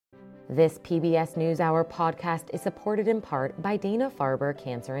This PBS NewsHour podcast is supported in part by Dana-Farber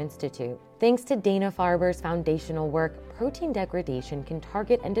Cancer Institute. Thanks to Dana-Farber's foundational work, protein degradation can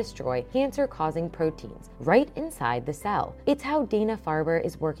target and destroy cancer-causing proteins right inside the cell. It's how Dana-Farber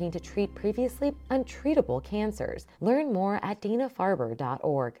is working to treat previously untreatable cancers. Learn more at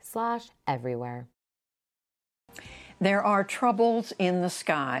danafarber.org/everywhere. There are troubles in the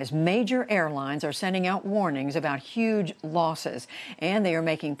skies. Major airlines are sending out warnings about huge losses, and they are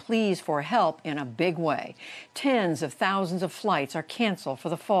making pleas for help in a big way. Tens of thousands of flights are canceled for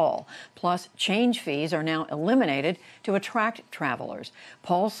the fall. Plus, change fees are now eliminated to attract travelers.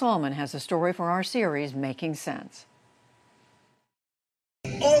 Paul Salmon has a story for our series, Making Sense.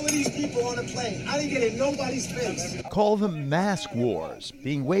 All of these people on a plane, I didn't get in nobody's face. Call them mask wars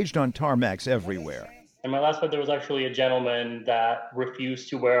being waged on tarmacs everywhere. In my last flight, there was actually a gentleman that refused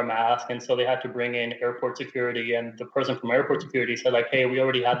to wear a mask, and so they had to bring in airport security, and the person from airport security said, like, hey, we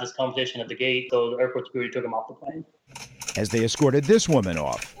already had this conversation at the gate, so the airport security took him off the plane. As they escorted this woman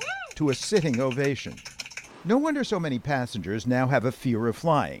off to a sitting ovation. No wonder so many passengers now have a fear of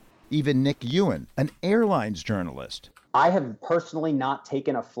flying. Even Nick Ewan, an airlines journalist. I have personally not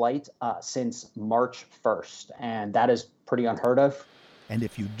taken a flight since March 1st, and that is pretty unheard of. And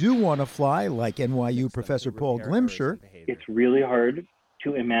if you do want to fly, like NYU professor Paul Glimcher, it's really hard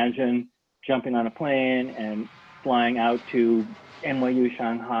to imagine jumping on a plane and flying out to NYU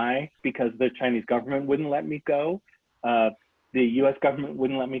Shanghai because the Chinese government wouldn't let me go. The U.S. government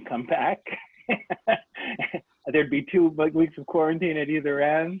wouldn't let me come back. There'd be 2 weeks of quarantine at either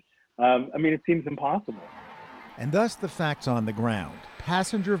end. It seems impossible. And thus the facts on the ground.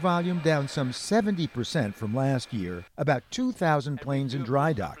 Passenger volume down some 70% from last year, about 2,000 planes in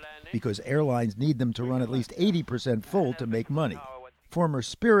dry dock, because airlines need them to run at least 80% full to make money. Former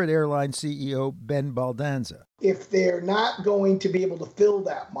Spirit Airlines CEO Ben Baldanza. If they're not going to be able to fill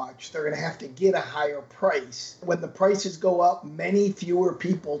that much, they're going to have to get a higher price. When the prices go up, many fewer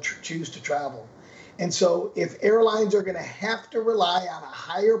people choose to travel. And so if airlines are going to have to rely on a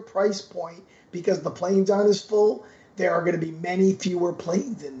higher price point because the planes aren't as full, there are going to be many fewer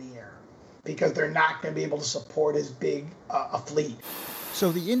planes in the air because they're not going to be able to support as big a fleet.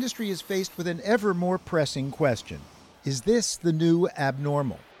 So the industry is faced with an ever more pressing question. Is this the new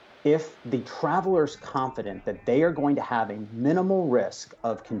abnormal? If the traveler's confident that they are going to have a minimal risk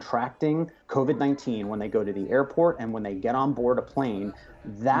of contracting COVID-19 when they go to the airport and when they get on board a plane,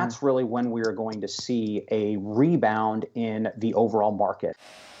 that's really when we are going to see a rebound in the overall market.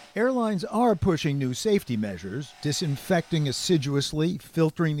 Airlines are pushing new safety measures, disinfecting assiduously,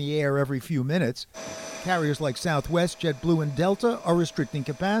 filtering the air every few minutes. Carriers like Southwest, JetBlue, and Delta are restricting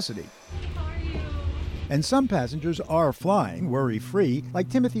capacity. And some passengers are flying worry-free, like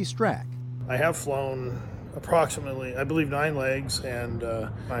Timothy Strack. I have flown approximately, I believe, 9 legs, and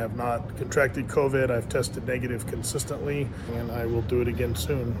I have not contracted COVID. I've tested negative consistently, and I will do it again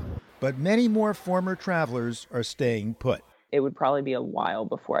soon. But many more former travelers are staying put. It would probably be a while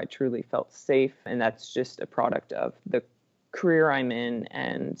before I truly felt safe, and that's just a product of the career I'm in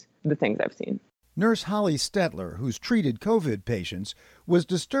and the things I've seen. Nurse Holly Stetler, who's treated COVID patients, was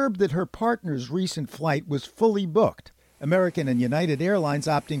disturbed that her partner's recent flight was fully booked. American and United Airlines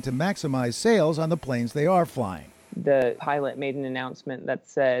opting to maximize sales on the planes they are flying. The pilot made an announcement that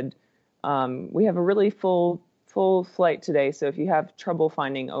said, we have a really full flight today, so if you have trouble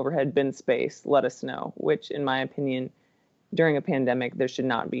finding overhead bin space, let us know, which in my opinion, during a pandemic, there should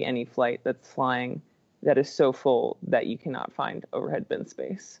not be any flight that's flying that is so full that you cannot find overhead bin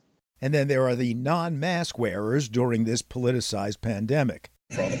space. And then there are the non-mask wearers during this politicized pandemic.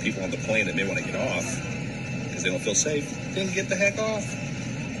 For all the people on the plane that may want to get off because they don't feel safe, then get the heck off.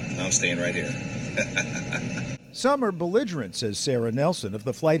 I'm staying right here. Some are belligerent, says Sarah Nelson of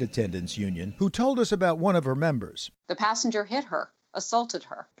the Flight Attendants Union, who told us about one of her members. The passenger hit her, assaulted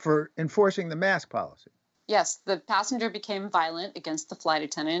her. For enforcing the mask policy. Yes, the passenger became violent against the flight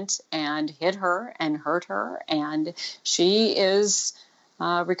attendant and hit her and hurt her, and she is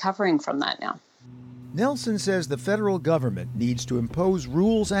recovering from that now. Nelson says the federal government needs to impose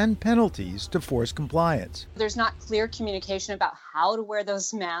rules and penalties to force compliance. There's not clear communication about how to wear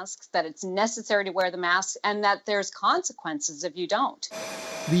those masks, that it's necessary to wear the mask, and that there's consequences if you don't.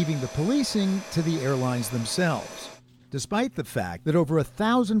 Leaving the policing to the airlines themselves, despite the fact that over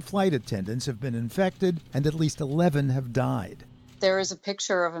 1,000 flight attendants have been infected and at least 11 have died. There is a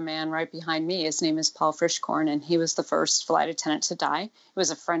picture of a man right behind me. His name is Paul Frischkorn, and he was the first flight attendant to die. He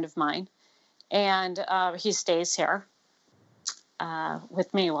was a friend of mine. And he stays here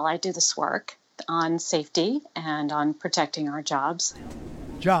with me while I do this work on safety and on protecting our jobs.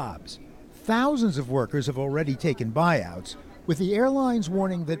 Jobs. Thousands of workers have already taken buyouts, with the airlines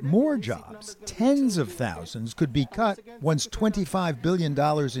warning that more jobs, tens of thousands, could be cut once $25 billion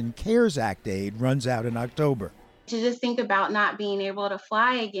in CARES Act aid runs out in October. To just think about not being able to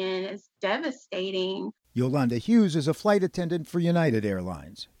fly again is devastating. Yolanda Hughes is a flight attendant for United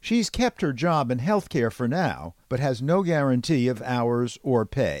Airlines. She's kept her job in healthcare for now, but has no guarantee of hours or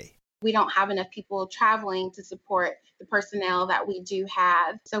pay. We don't have enough people traveling to support the personnel that we do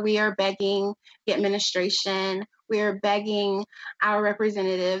have. So we are begging the administration, we are begging our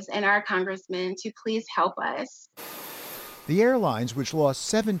representatives and our congressmen to please help us. The airlines, which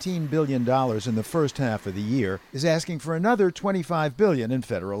lost $17 billion in the first half of the year, is asking for another $25 billion in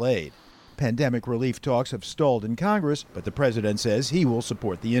federal aid. Pandemic relief talks have stalled in Congress, but the president says he will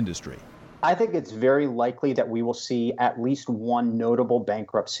support the industry. I think it's very likely that we will see at least one notable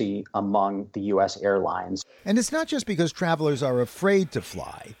bankruptcy among the U.S. airlines. And it's not just because travelers are afraid to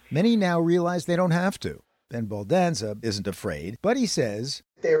fly. Many now realize they don't have to. Ben Baldanza isn't afraid, but he says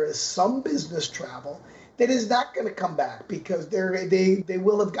there is some business travel that is not going to come back because they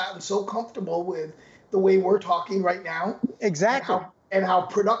will have gotten so comfortable with the way we're talking right now. Exactly. And how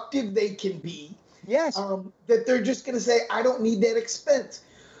productive they can be. Yes. That they're just going to say, I don't need that expense.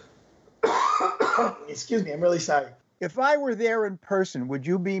 Excuse me, I'm really sorry. If I were there in person, would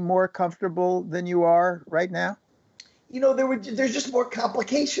you be more comfortable than you are right now? You know, there's just more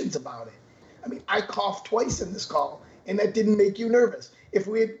complications about it. I mean, I coughed twice in this call, and that didn't make you nervous. If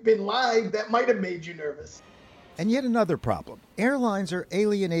we had been live, that might have made you nervous. And yet another problem. Airlines are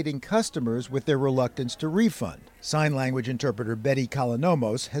alienating customers with their reluctance to refund. Sign language interpreter Betty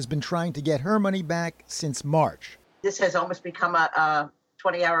Kalanomos has been trying to get her money back since March. This has almost become a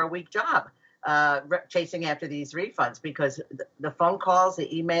 20-hour-a-week job, chasing after these refunds because the phone calls, the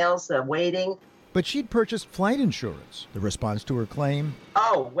emails, the waiting. But she'd purchased flight insurance. The response to her claim?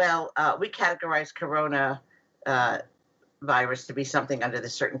 Oh, well, we categorize corona virus to be something under the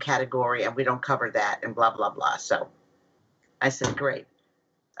certain category, and we don't cover that, and blah, blah, blah. So I said, great.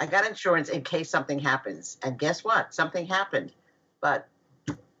 I got insurance in case something happens. And guess what? Something happened. But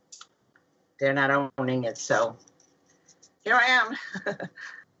they're not owning it, so here I am.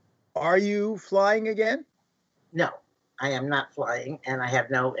 Are you flying again? No, I am not flying, and I have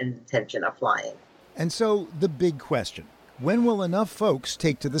no intention of flying. And so the big question, when will enough folks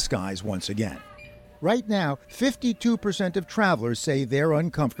take to the skies once again? Right now, 52% of travelers say they're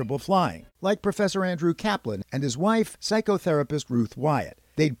uncomfortable flying, like Professor Andrew Kaplan and his wife, psychotherapist Ruth Wyatt.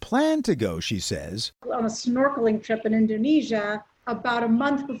 They'd planned to go, she says, on a snorkeling trip in Indonesia about a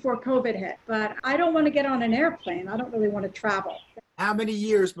month before COVID hit. But I don't want to get on an airplane. I don't really want to travel. How many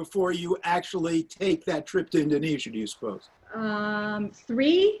years before you actually take that trip to Indonesia, do you suppose?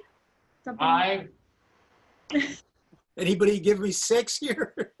 3? Something. 5? Anybody give me 6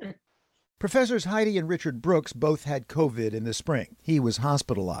 here? Professors Heidi and Richard Brooks both had COVID in the spring. He was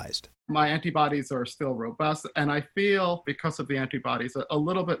hospitalized. My antibodies are still robust, and I feel, because of the antibodies, a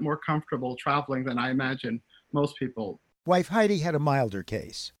little bit more comfortable traveling than I imagine most people. Wife Heidi had a milder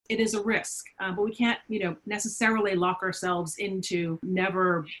case. It is a risk, but we can't, necessarily lock ourselves into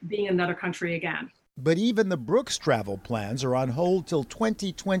never being in another country again. But even the Brooks travel plans are on hold till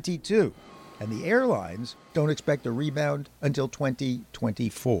 2022, and the airlines don't expect a rebound until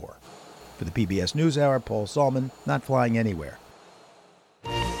 2024. For the PBS NewsHour, Paul Salman, not flying anywhere.